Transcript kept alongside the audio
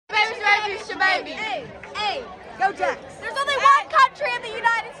your baby. Hey, hey, go Jacks. There's only one country in the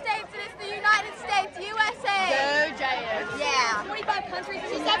United States, and it's the United States, USA. Go Jazz. Yeah. 25 countries.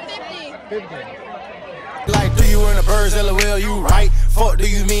 She said 50. 50. Like, do you in the birds, LOL, you right? Fuck do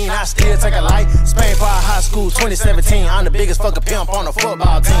you mean I still take a light? Spain Park High School 2017, I'm the biggest fucking pimp on the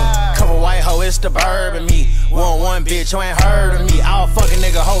football team. Couple white hoe, it's the burb in me. One bitch, you ain't heard of me. All fucking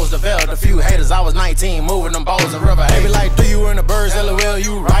nigga hoes developed a few haters. I was 19, moving them balls in River. Baby, like, do you in the birds, LOL,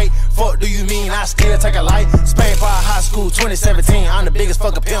 you right? Fuck do you mean I still take a light? Spain Park High School 2017, I'm the biggest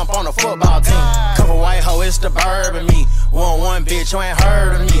fucking pimp on the football team. Couple white hoe, it's the burb in me. One bitch, you ain't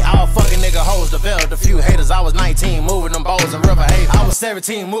heard of me. All fucking nigga hoes developed a few haters. I was 19, moving them balls in River. I was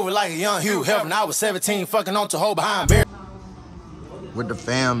 17, moving like a young Hugh Hefner. I was 17, fucking on to hold behind bear. With the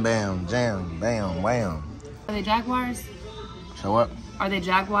fam bam, jam, bam, wham. Are they Jaguars? So what? Are they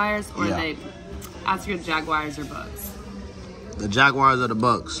Jaguars or are they? Ask your Jaguars or Bucks. The Jaguars are the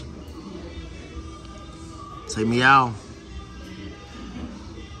Bucks. Say meow.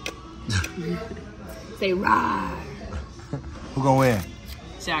 Say rah. Who gonna win?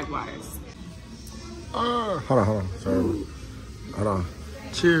 Jaguars. Hold on. Sorry. Hold on.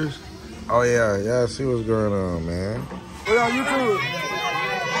 Cheers. Oh, yeah. See what's going on, man. We're on YouTube.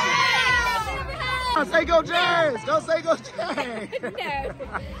 Say go Jazz. Don't say go Jazz. No.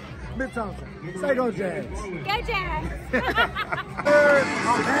 Miss Thompson. Say go Jazz. Go Jazz.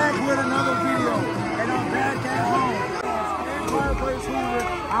 I'm back with another video. And I'm back at home.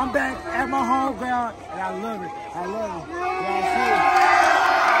 I'm back at my home ground. And I love it. Y'all see it.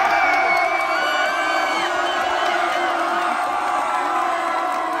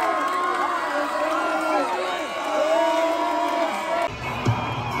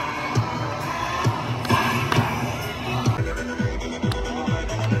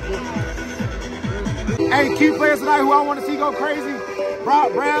 Hey, key players tonight who I want to see go crazy.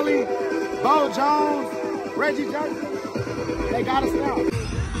 Brock Bradley, Bo Jones, Reggie Jackson. They got us now.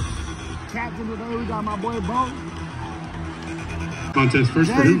 Captain today, we got my boy Bo. Contest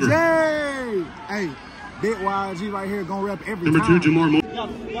first for Hoover. Hey, big YG right here, gonna rep every Number time. 2, Jamar.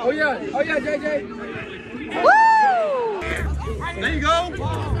 Oh yeah, JJ. Woo! There you go.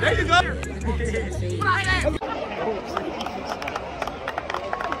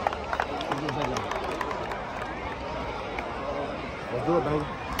 Let's do it, baby.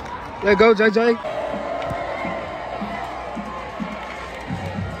 Let go, JJ.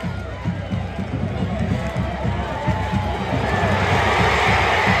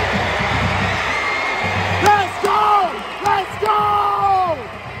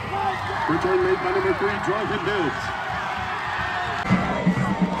 Return made by number 3, Jonathan Bills.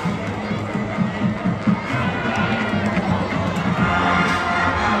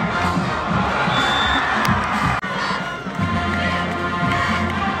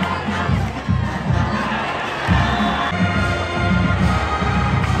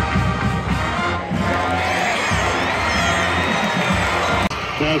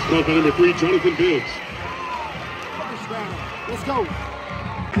 Pass caught by number 3, Jonathan Bills. Let's go.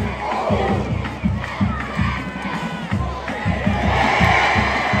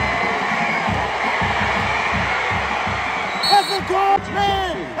 That's a goal,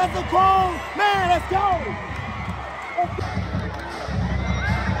 man. That's a goal, man. Let's go.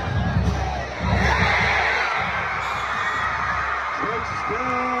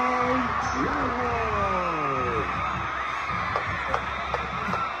 Touchdown,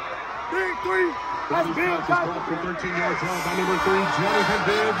 Big three. That's big. For 13 yards out by number 3, Jonathan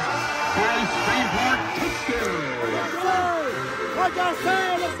Bibbs. For a Spain Park touchdown. Like I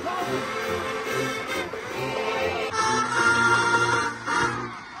said, let's go.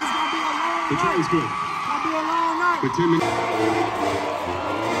 The try is good. It's gonna be a long night. For 10 minutes.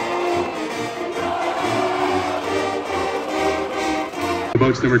 The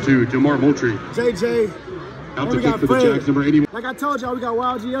Bucks number 2, Jamar Moultrie. JJ. Out to kick for the Jags, number 81. Like I told y'all, we got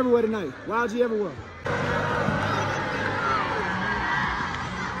Wild G everywhere tonight. Wild G everywhere.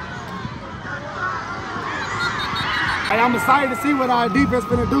 Hey, I'm excited to see what our defense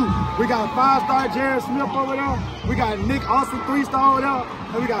gonna do. We got 5-star Jared Smith over there. We got Nick Austin 3-star over there.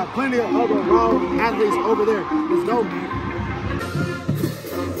 And we got plenty of other raw athletes over there. Let's go, man.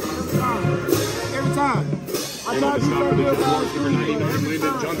 Every time. I try to do so good for our students.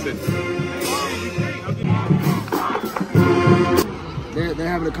 They're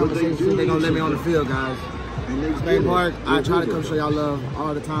having a conversation, so they're gonna let me on the field, guys. Spain Park, I try to come show y'all love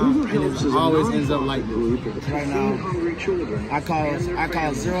all the time, and it always ends up like this. Right now, I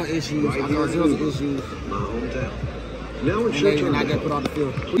cause 0 issues. I cause 0 issues. And I get put on the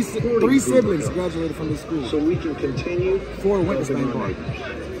field. 3 siblings graduated from this school. So we can continue. 4 went to Spain Park.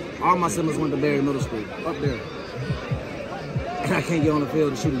 All my siblings went to Berry Middle School, up there. And I can't get on the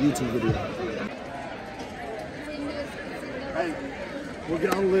field to shoot a YouTube video. Hey, we'll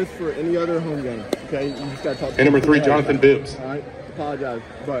get on the list for any other home game, okay? You just gotta talk to And number 3, Jonathan Bibbs. All right, apologize,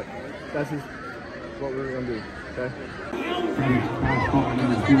 but that's just what we're gonna do, okay?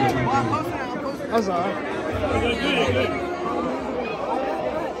 That's all right.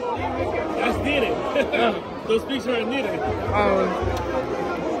 That's needed. Those speaks are needed.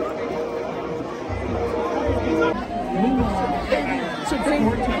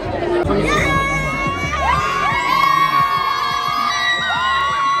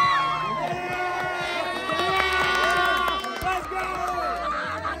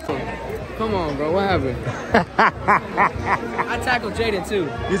 Come on, bro. What happened? I tackled Jaden too.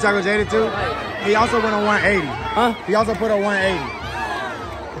 You tackled Jaden too? He also went on 180. Huh? He also put on 180.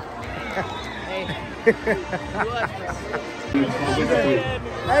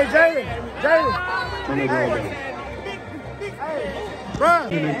 Hey, Jaden. Hey, bro.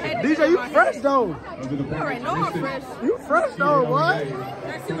 DJ, you fresh though. You already know I'm fresh. You fresh though, boy.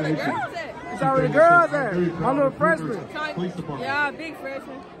 Let's see where the girls at. That's where the girls at. My little freshman. Yeah, big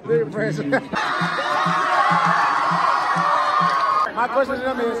freshman. Big freshman. My question to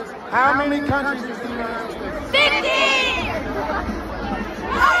them is, how many countries is the United States? 50! 50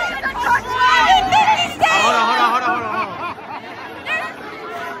 states! Hold on.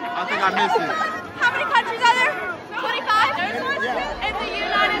 I think I missed it. How many countries are there? 25? In the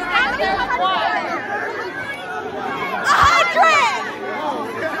United States, there's what? 100!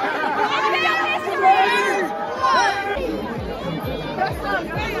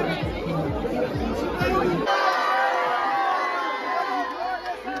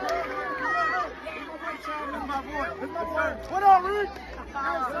 What up, Rick?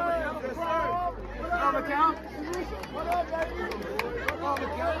 Yes, sir. What up, McCall? What up, baby? What up,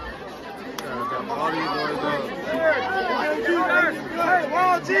 McCall? All these boys up. Hey,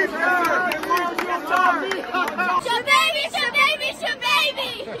 Wall G, Shababy!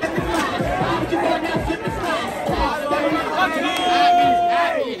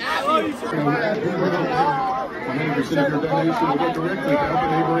 Percentage of your donation will go directly to help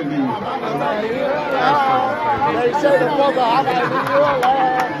enable in need. They say the fuck up. I gotta be good,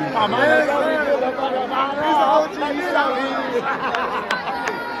 man.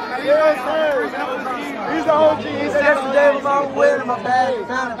 Yes, sir. He's the OG. He said that's the day of my wedding, my bag.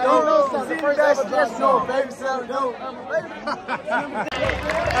 Don't know something. That's no baby selling dope.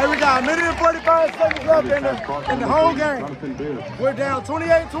 Hey, we got a minute and 45 seconds left in the whole game. We're down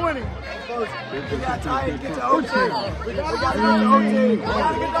 28-20. We got tired to get to OT. We gotta get to OT. We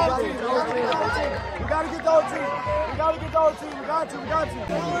gotta get to OT. We got to.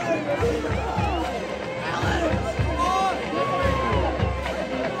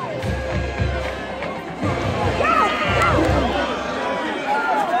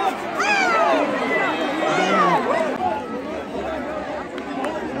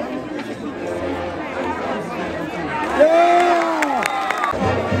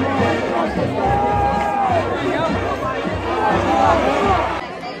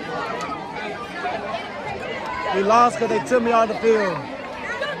 We lost because they took me off the field.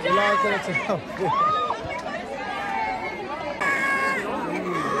 We lost because they took me off the field.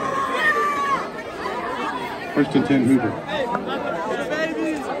 First and 10, Hoover.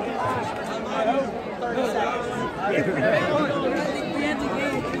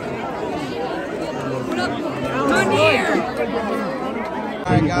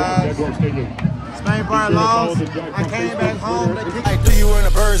 Alright, guys. Spain Park lost. I came back home. Like, do you in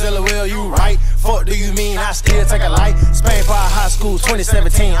the birds, LOL, you right? Fuck do you mean I still take a light? Spain Park High School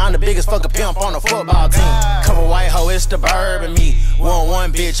 2017. I'm the biggest fucking pimp on the football team. Cover white hoe, it's the burb and me.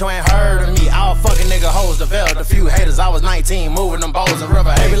 One bitch, you ain't heard of me. All fucking nigga hoes developed a few haters. I was 19, moving them balls and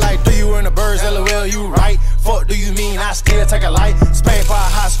rubber. Hey, like, do you in the birds, LOL, you right? Fuck do you mean I still take a light? Spain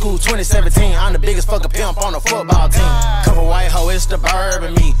Park High School 2017. I'm the biggest fucking pimp on the football team. Cover white hoe, it's the burb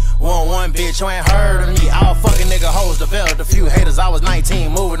and me. One bitch, you ain't heard of me. All fucking nigga hoes developed a few haters. I was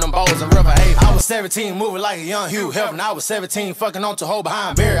 19, moving them balls and rubber. Hey, I was 17, moving like a young Hugh Hefner. I was 17, fucking on to hoe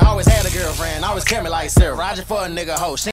behind Barry. I always had a girlfriend, always kept me like Sarah. Roger for a nigga hoe.